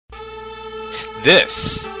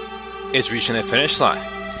This is Reaching the Finish Line.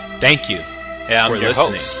 Thank you And I'm for your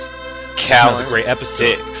listening. host, Another Callan great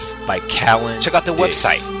episode Diggs. by Callan Check out the Diggs,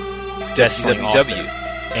 website, best-selling author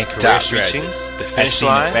and career strategist at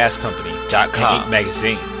SeniorFastCompany.com, Inc.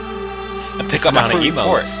 magazine. and pick up my free email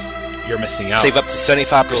report. list. You're missing out. Save up to Go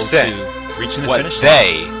 75% to Reaching the what Finish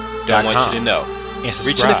they Line don't want .com you to know. and Reaching the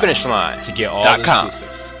subscribe Finish Line to get all the .com.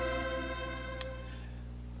 exclusives.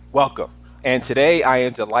 Welcome. And today I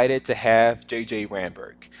am delighted to have JJ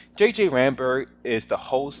Ramberg. JJ Ramberg is the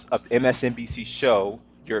host of MSNBC show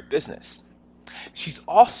Your Business. She's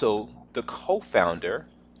also the co-founder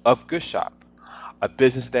of Good Shop, a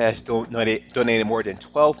business that has donated more than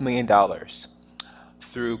 $12 million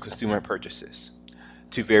through consumer purchases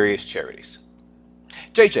to various charities.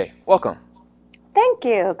 JJ, welcome. Thank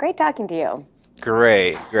you. Great talking to you.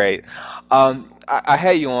 Great. I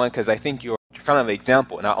had you on because I think you're kind of an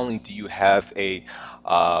example. Not only do you have a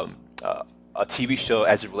TV show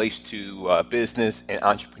as it relates to business and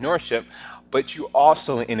entrepreneurship, but you're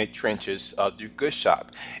also in the trenches through Good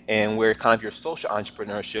Shop, and where kind of your social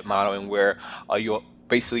entrepreneurship model, and where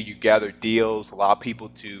you gather deals, allow people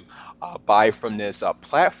to buy from this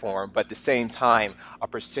platform, but at the same time, a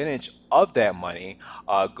percentage of that money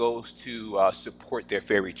goes to support their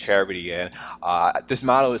favorite charity. And this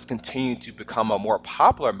model is continuing to become a more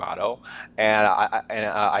popular model, and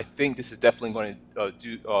I think this is definitely going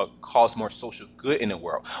to cause more social good in the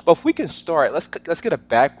world. But if we can start, let's get a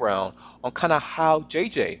background on kind of how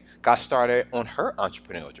JJ got started on her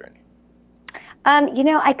entrepreneurial journey.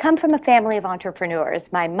 I come from a family of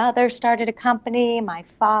entrepreneurs. My mother started a company, my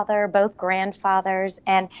father, both grandfathers,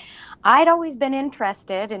 and I'd always been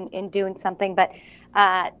interested in doing something, but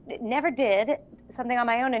never did something on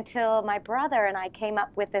my own until my brother and I came up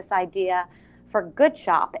with this idea for Good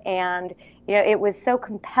Shop. And, it was so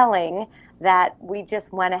compelling that we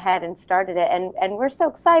just went ahead and started it. And we're so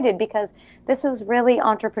excited because this was really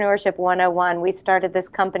entrepreneurship 101. We started this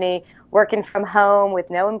company working from home with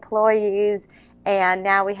no employees, and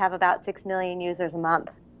now we have about 6 million users a month.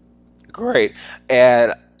 Great.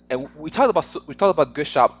 And we talked about Good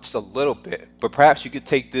Shop just a little bit, but perhaps you could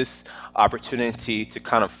take this opportunity to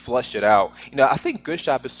kind of flush it out. I think Good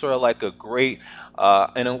Shop is sort of like a great,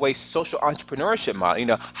 in a way, social entrepreneurship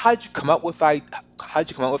model. How did you come up with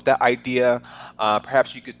that idea?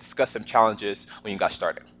 Perhaps you could discuss some challenges when you got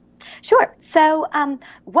started. Sure. So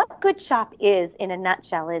what Good Shop is, in a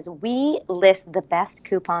nutshell, is we list the best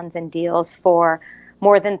coupons and deals for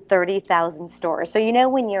more than 30,000 stores. So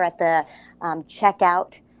when you're at the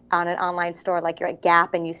checkout on an online store, like you're at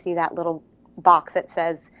Gap, and you see that little box that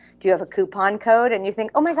says, do you have a coupon code? And you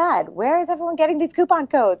think, oh my God, where is everyone getting these coupon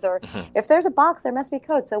codes? Or if there's a box, there must be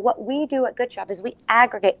codes. So what we do at Good Shop is we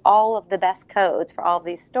aggregate all of the best codes for all of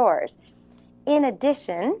these stores. In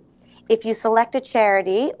addition, if you select a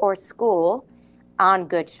charity or school on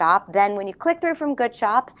Good Shop, then when you click through from Good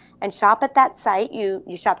Shop and shop at that site, you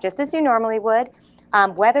shop just as you normally would.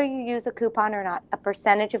 Whether you use a coupon or not, a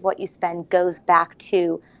percentage of what you spend goes back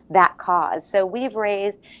to that cause. So we've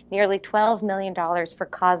raised nearly $12 million for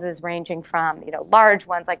causes ranging from, large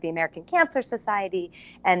ones like the American Cancer Society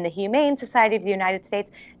and the Humane Society of the United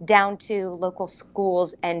States, down to local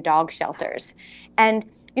schools and dog shelters. And,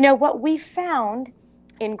 what we found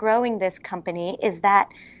in growing this company is that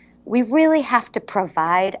we really have to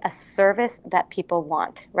provide a service that people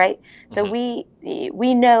want, right? So we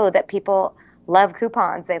know that people love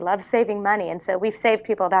coupons, they love saving money, and so we've saved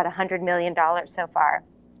people about $100 million so far.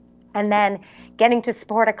 And then getting to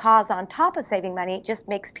support a cause on top of saving money just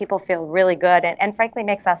makes people feel really good, and frankly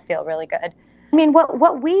makes us feel really good. I mean,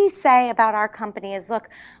 what we say about our company is, look,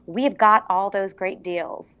 we've got all those great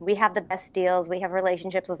deals. We have the best deals. We have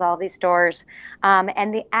relationships with all these stores.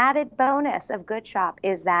 And the added bonus of Good Shop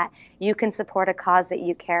is that you can support a cause that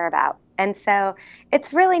you care about. And so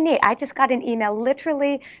it's really neat. I just got an email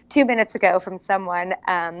literally 2 minutes ago from someone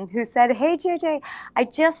who said, hey, JJ, I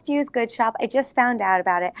just used Good Shop. I just found out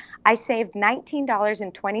about it. I saved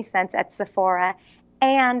 $19.20 at Sephora,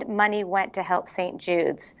 and money went to help St.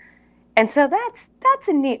 Jude's. And so that's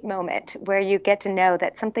a neat moment where you get to know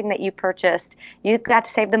that something that you purchased, you got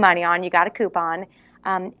to save the money on, you got a coupon,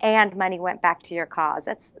 and money went back to your cause.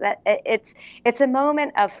 It's a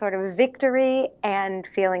moment of sort of victory and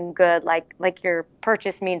feeling good, like your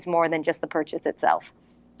purchase means more than just the purchase itself.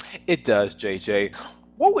 It does, JJ.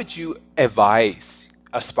 What would you advise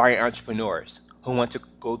aspiring entrepreneurs who want to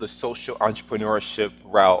go the social entrepreneurship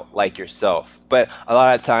route like yourself. But a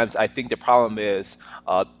lot of times, I think the problem is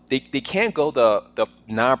they can't go the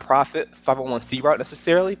nonprofit 501c route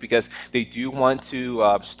necessarily because they do want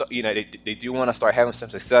to, they do want to start having some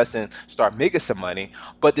success and start making some money.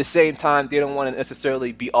 But at the same time, they don't want to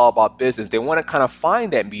necessarily be all about business. They want to kind of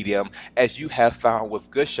find that medium, as you have found with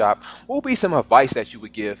Good Shop. What would be some advice that you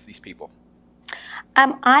would give these people?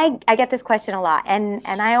 I get this question a lot, and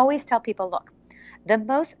I always tell people, look, the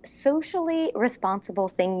most socially responsible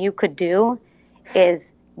thing you could do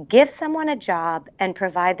is give someone a job and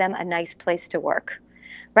provide them a nice place to work,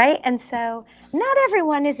 right? And so not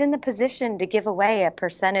everyone is in the position to give away a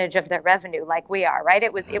percentage of their revenue like we are, right?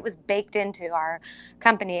 It was baked into our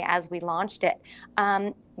company as we launched it.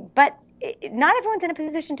 But not everyone's in a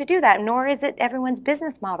position to do that, nor is it everyone's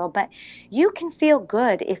business model. But you can feel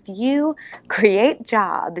good if you create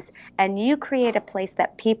jobs and you create a place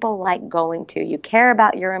that people like going to. You care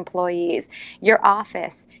about your employees. Your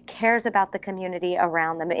office cares about the community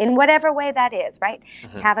around them in whatever way that is, right?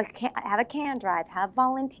 Mm-hmm. Have a can drive, have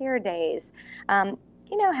volunteer days,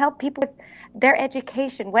 help people with their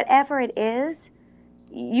education, whatever it is.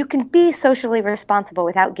 You can be socially responsible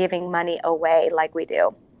without giving money away like we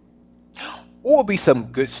do. What would be some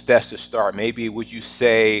good steps to start? Maybe would you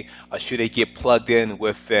say, should they get plugged in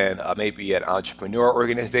within maybe an entrepreneur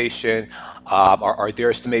organization? Are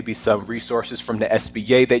there maybe some resources from the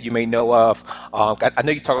SBA that you may know of? I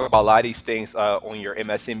know you talk about a lot of these things on your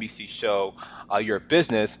MSNBC show, Your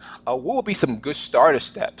Business. What would be some good starter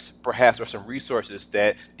steps, perhaps, or some resources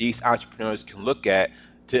that these entrepreneurs can look at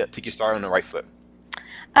to get started on the right foot?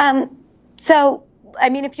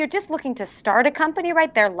 If you're just looking to start a company,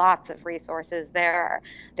 right, there are lots of resources. There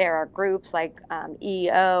are groups like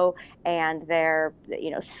EO, and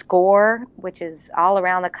SCORE, which is all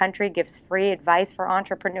around the country, gives free advice for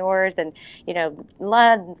entrepreneurs, and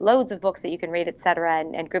loads of books that you can read, et cetera,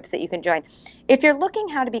 and groups that you can join. If you're looking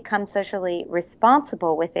how to become socially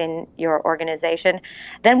responsible within your organization,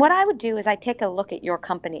 then what I would do is I take a look at your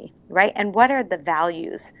company, right, and what are the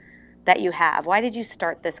values that you have? Why did you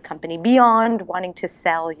start this company beyond wanting to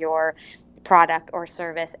sell your product or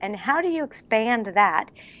service? And how do you expand that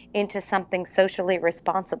into something socially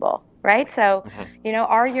responsible, right? So,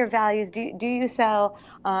 are your values, do you sell,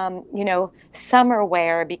 summer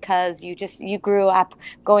wear because you grew up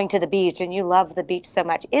going to the beach and you love the beach so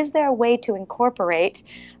much? Is there a way to incorporate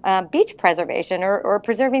beach preservation or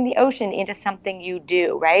preserving the ocean into something you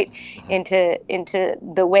do, right? Into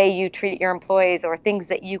the way you treat your employees or things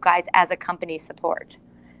that you guys as a company support?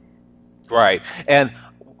 Right. And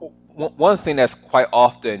one thing that's quite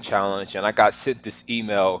often challenged, and I got sent this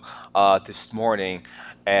email this morning,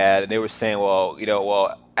 and they were saying,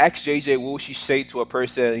 ask JJ, what would she say to a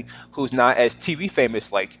person who's not as TV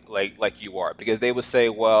famous like you are? Because they would say,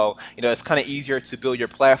 it's kind of easier to build your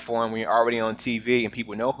platform when you're already on TV and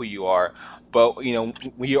people know who you are. But when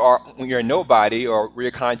you're a nobody, or when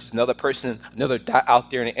you're kind of just another person, another dot out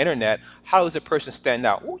there on the internet, how does a person stand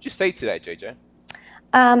out? What would you say to that, JJ?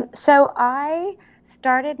 So I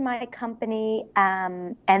started my company,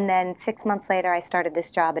 and then 6 months later, I started this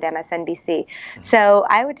job at MSNBC. So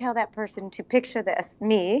I would tell that person to picture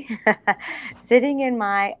me sitting in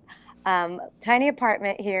my tiny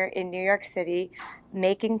apartment here in New York City,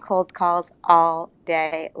 making cold calls all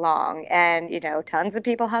day long. And, tons of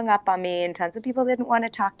people hung up on me and tons of people didn't want to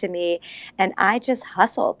talk to me. And I just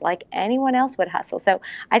hustled like anyone else would hustle. So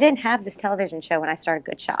I didn't have this television show when I started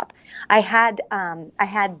Good Shop. I had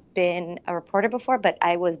been a reporter before, but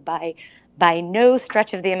I was by no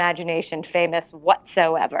stretch of the imagination famous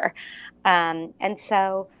whatsoever. And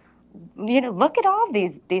so look at all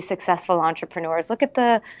these successful entrepreneurs. Look at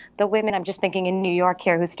the women, I'm just thinking in New York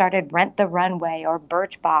here, who started Rent the Runway or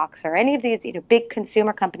Birchbox or any of these big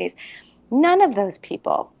consumer companies. None of those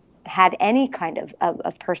people had any kind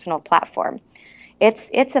of personal platform.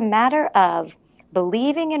 It's a matter of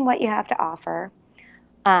believing in what you have to offer,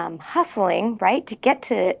 hustling, right, to get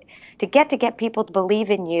people to believe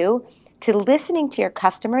in you, to listening to your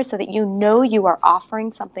customers so that you are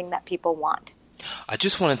offering something that people want. I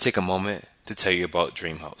just want to take a moment to tell you about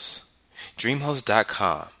DreamHost.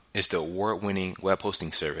 DreamHost.com is the award-winning web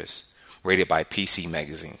hosting service rated by PC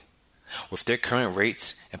Magazine. With their current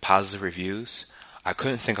rates and positive reviews, I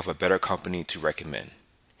couldn't think of a better company to recommend.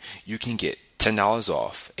 You can get $10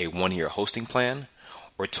 off a 1-year hosting plan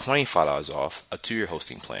or $25 off a 2-year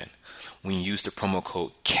hosting plan when you use the promo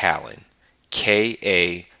code KALLEN,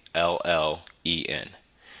 KALLEN.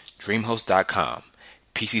 DreamHost.com.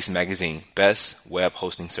 PC's Magazine best web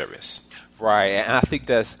hosting service. Right, and I think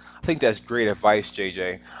that's great advice,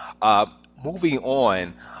 JJ. Moving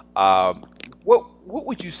on, Um, what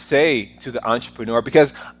would you say to the entrepreneur?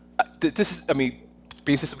 Because this is, I mean,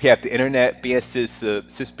 being since we have the internet, being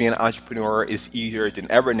since being an entrepreneur is easier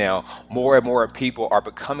than ever now. More and more people are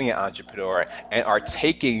becoming an entrepreneur and are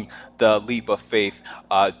taking the leap of faith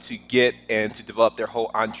to get and to develop their whole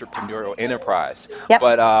entrepreneurial enterprise. Yep.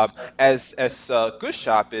 But as Good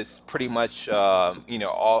Shop is pretty much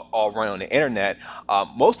all run on the internet.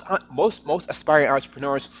 Most aspiring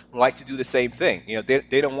entrepreneurs like to do the same thing.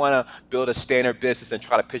 They don't want to build a standard business and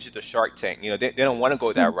try to pitch it to Shark Tank. They don't want to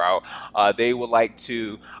go that route. They would like to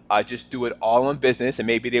just do it all in business, and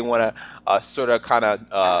maybe they want to sort of kind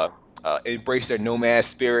of embrace their nomad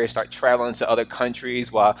spirit, start traveling to other countries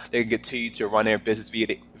while they can continue to run their business via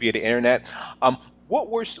the internet. What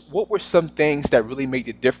were some things that really made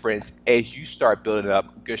the difference as you start building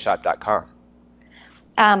up goodshop.com?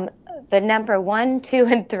 The number 1, 2,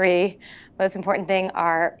 and 3 most important thing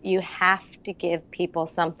are you have to give people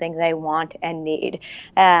something they want and need.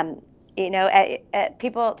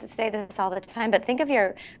 People say this all the time, but think of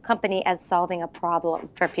your company as solving a problem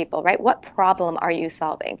for people, right? What problem are you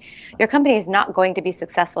solving? Your company is not going to be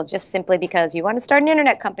successful just simply because you want to start an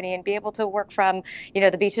internet company and be able to work from,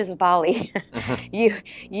 the beaches of Bali.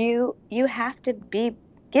 You have to be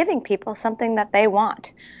giving people something that they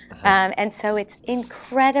want. And so it's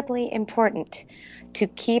incredibly important to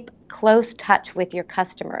keep close touch with your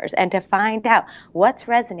customers and to find out what's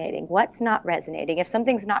resonating, what's not resonating. If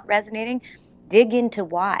something's not resonating, dig into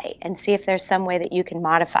why and see if there's some way that you can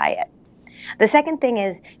modify it. The second thing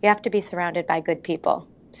is you have to be surrounded by good people.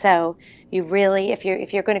 So you really, if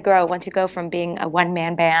you're going to grow, once you go from being a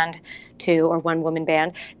one-man band or one-woman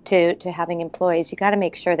band to having employees, you got to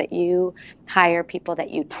make sure that you hire people that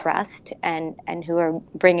you trust and who are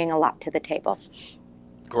bringing a lot to the table.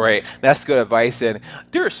 Great. That's good advice. And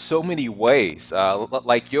there are so many ways,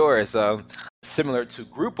 like yours, similar to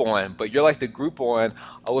Groupon, but you're like the Groupon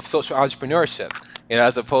with social entrepreneurship.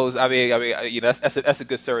 As opposed, that's a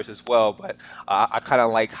good service as well. But I kind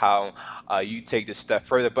of like how you take this step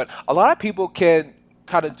further. But a lot of people can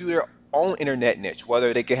kind of do their own internet niche,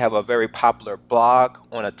 whether they can have a very popular blog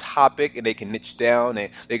on a topic and they can niche down and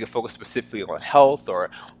they can focus specifically on health or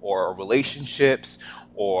relationships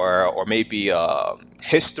or maybe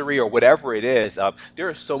history or whatever it is. There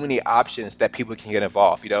are so many options that people can get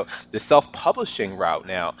involved. The self-publishing route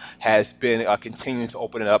now has been continuing to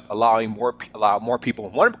open it up, allow more people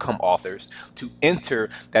who want to become authors to enter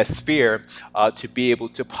that sphere to be able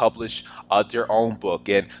to publish their own book.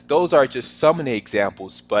 And those are just some of the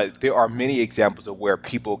examples, but there are many examples of where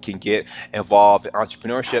people can get involved in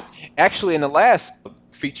entrepreneurship. Actually, in the last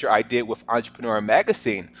feature I did with Entrepreneur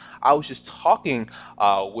Magazine, I was just talking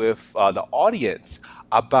with the audience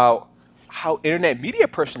about how internet media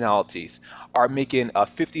personalities are making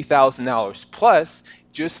 $50,000 plus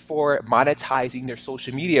just for monetizing their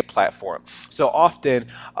social media platform. So often,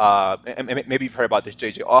 and maybe you've heard about this,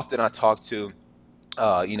 JJ, often I talk to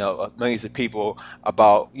millions of people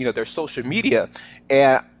about their social media,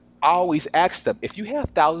 and I always ask them, if you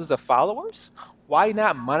have thousands of followers, why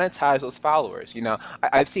not monetize those followers?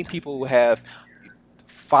 I've seen people who have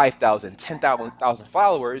 5,000, 10,000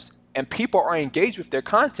 followers, and people are engaged with their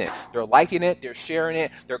content. They're liking it, they're sharing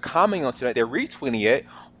it, they're commenting on it, they're retweeting it,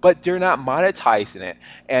 but they're not monetizing it.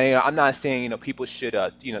 And I'm not saying people should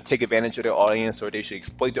take advantage of their audience or they should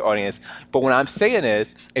exploit their audience. But what I'm saying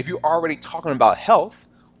is, if you're already talking about health,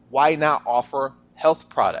 why not offer health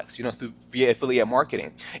products, via affiliate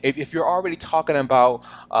marketing? If you're already talking about,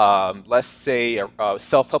 let's say,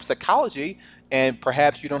 self-help psychology, and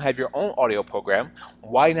perhaps you don't have your own audio program,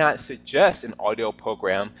 why not suggest an audio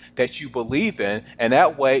program that you believe in, and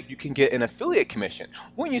that way you can get an affiliate commission?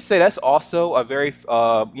 Wouldn't you say that's also a very,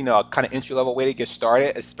 kind of entry-level way to get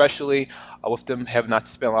started, especially with them having not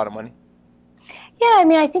to spend a lot of money? Yeah,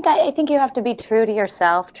 I think you have to be true to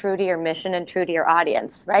yourself, true to your mission, and true to your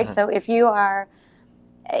audience, right? Mm-hmm. So if you are,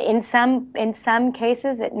 in some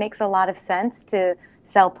cases, it makes a lot of sense to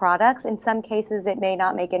sell products. In some cases, it may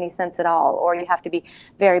not make any sense at all, or you have to be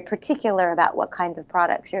very particular about what kinds of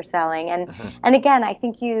products you're selling. And mm-hmm. and again, I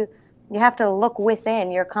think you have to look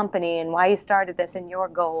within your company and why you started this and your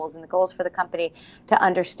goals and the goals for the company to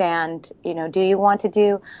understand, do you want to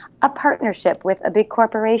do a partnership with a big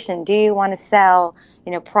corporation? Do you want to sell,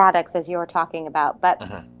 products as you're talking about? But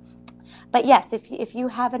yes, if you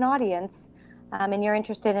have an audience, and you're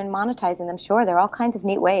interested in monetizing them, sure, there are all kinds of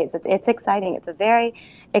neat ways. It's exciting. It's a very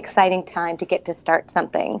exciting time to get to start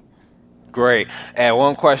something. Great. And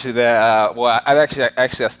one question that,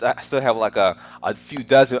 I still have like a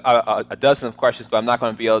dozen of questions, but I'm not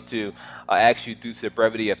going to be able to ask you due to the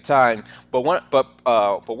brevity of time. But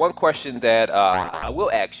one question that I will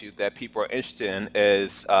ask you that people are interested in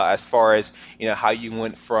is as far as how you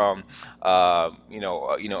went from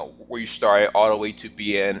where you started all the way to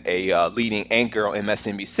being a leading anchor on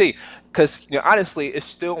MSNBC. Because honestly, it's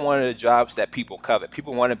still one of the jobs that people covet.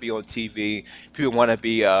 People want to be on TV. People want to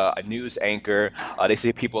be a news anchor. They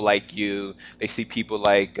see people like you. They see people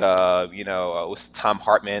like what's Tom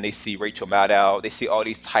Hartman. They see Rachel Maddow. They see all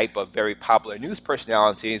these type of very popular news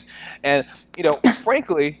personalities. And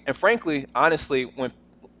frankly, honestly,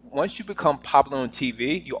 once you become popular on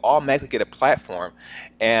TV, you automatically get a platform,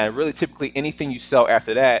 and really, typically, anything you sell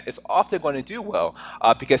after that is often going to do well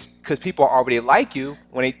because people already like you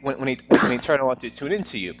when they turn on to tune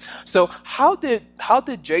into you. So how did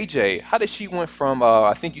she went from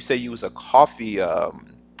I think you said you was a coffee. I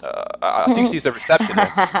think she's a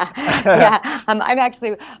receptionist. Yeah, I'm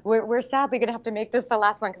actually. We're sadly going to have to make this the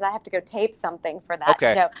last one because I have to go tape something for that.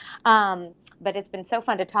 Okay. So, but it's been so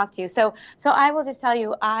fun to talk to you. So I will just tell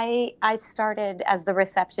you, I started as the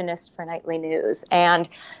receptionist for Nightly News, and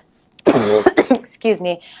excuse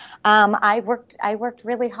me, I worked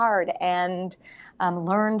really hard and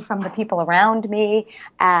learned from the people around me,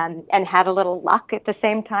 and had a little luck at the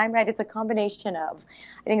same time. Right, it's a combination of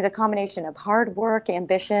hard work,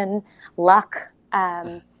 ambition, luck,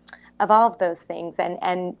 of all of those things,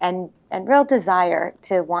 and real desire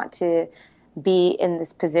to want to be in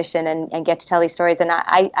this position and get to tell these stories. And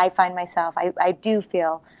I find myself, I do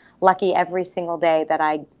feel lucky every single day that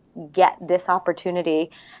I get this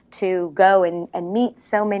opportunity to go and meet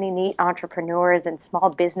so many neat entrepreneurs and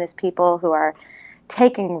small business people who are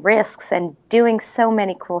taking risks and doing so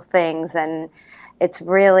many cool things. And it's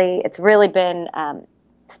really been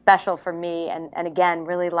special for me, and again,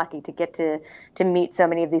 really lucky to get to meet so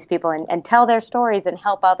many of these people and tell their stories and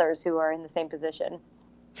help others who are in the same position.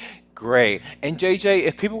 Great. And JJ,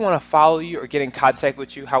 if people want to follow you or get in contact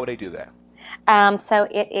with you, how would they do that? So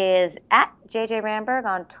it is at JJ Ramberg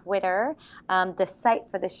on Twitter. The site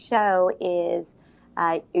for the show is,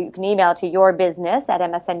 you can email to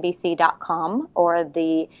yourbusiness@msnbc.com, or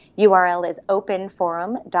the URL is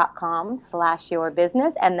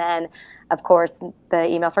openforum.com/yourbusiness. And then, of course, the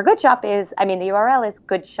email for Good Shop the URL is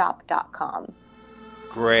goodshop.com.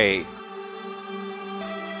 Great.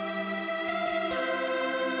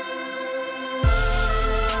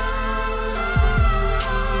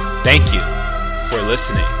 Thank you for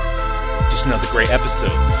listening. Just another great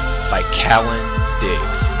episode by Callan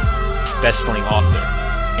Diggs, best-selling author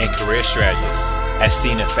and career strategist as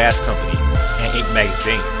seen at Fast Company and Inc.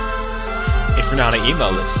 Magazine. If you're not on an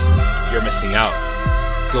email list, you're missing out.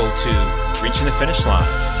 Go to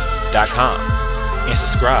reachingthefinishline.com and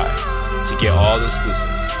subscribe to get all the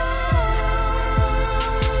exclusives.